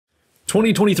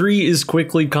2023 is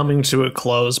quickly coming to a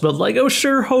close, but LEGO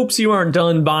sure hopes you aren't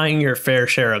done buying your fair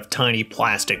share of tiny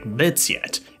plastic bits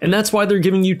yet. And that's why they're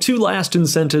giving you two last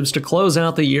incentives to close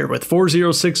out the year with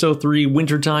 40603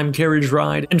 Wintertime Carriage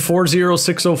Ride and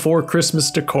 40604 Christmas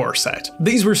Decor Set.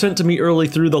 These were sent to me early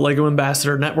through the LEGO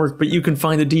Ambassador Network, but you can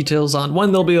find the details on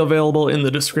when they'll be available in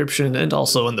the description and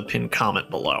also in the pinned comment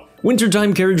below.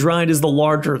 Wintertime Carriage Ride is the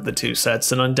larger of the two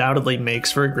sets and undoubtedly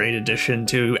makes for a great addition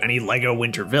to any LEGO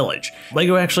Winter Village.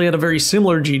 LEGO actually had a very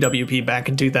similar GWP back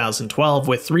in 2012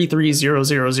 with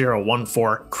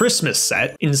 330014 Christmas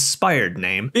Set, inspired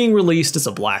name, being released as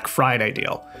a Black Friday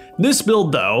deal. This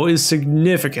build, though, is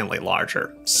significantly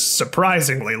larger.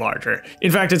 Surprisingly larger.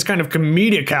 In fact, it's kind of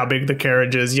comedic how big the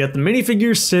carriage is, yet the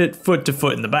minifigures sit foot to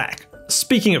foot in the back.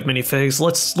 Speaking of minifigs,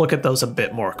 let's look at those a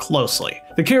bit more closely.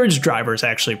 The carriage driver is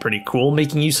actually pretty cool,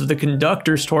 making use of the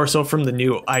conductor's torso from the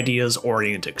new Ideas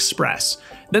Orient Express.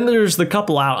 Then there's the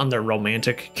couple out on their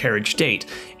romantic carriage date,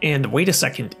 and wait a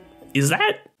second, is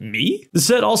that me? The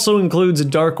set also includes a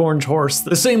dark orange horse,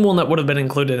 the same one that would have been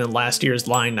included in last year's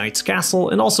Lion Knight's Castle,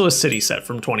 and also a city set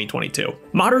from 2022.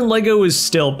 Modern LEGO is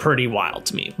still pretty wild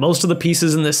to me. Most of the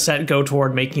pieces in this set go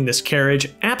toward making this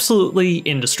carriage absolutely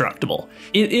indestructible.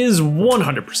 It is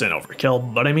 100%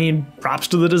 overkill, but I mean, props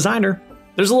to the designer.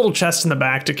 There's a little chest in the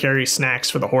back to carry snacks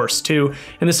for the horse too,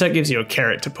 and the set gives you a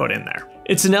carrot to put in there.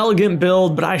 It's an elegant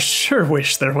build, but I sure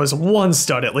wish there was one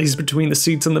stud at least between the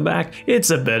seats in the back. It's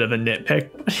a bit of a nitpick,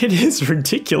 but it is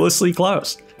ridiculously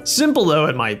close. Simple though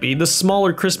it might be, the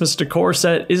smaller Christmas decor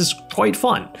set is quite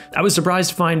fun. I was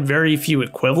surprised to find very few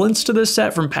equivalents to this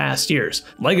set from past years.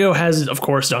 LEGO has of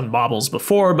course done baubles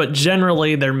before, but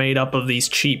generally they're made up of these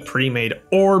cheap pre-made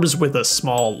orbs with a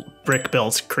small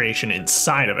brick-built creation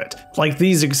inside of it, like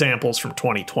these examples from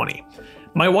 2020.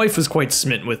 My wife was quite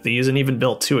smitten with these and even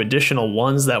built two additional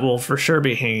ones that will for sure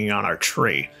be hanging on our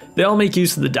tree. They all make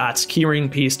use of the Dots keyring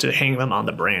piece to hang them on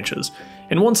the branches.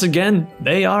 And once again,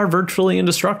 they are virtually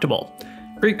indestructible.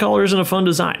 Great colors and a fun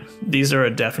design. These are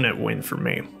a definite win for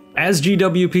me. As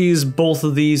GWPs, both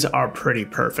of these are pretty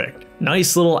perfect.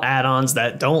 Nice little add-ons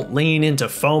that don't lean into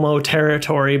FOMO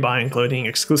territory by including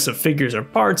exclusive figures or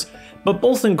parts, but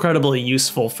both incredibly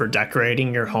useful for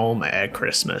decorating your home at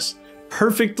Christmas.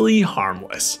 Perfectly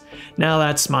harmless. Now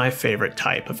that's my favorite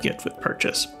type of gift with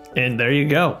purchase. And there you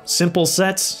go. Simple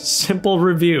sets, simple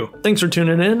review. Thanks for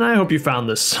tuning in. I hope you found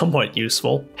this somewhat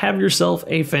useful. Have yourself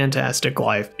a fantastic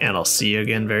life, and I'll see you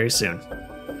again very soon.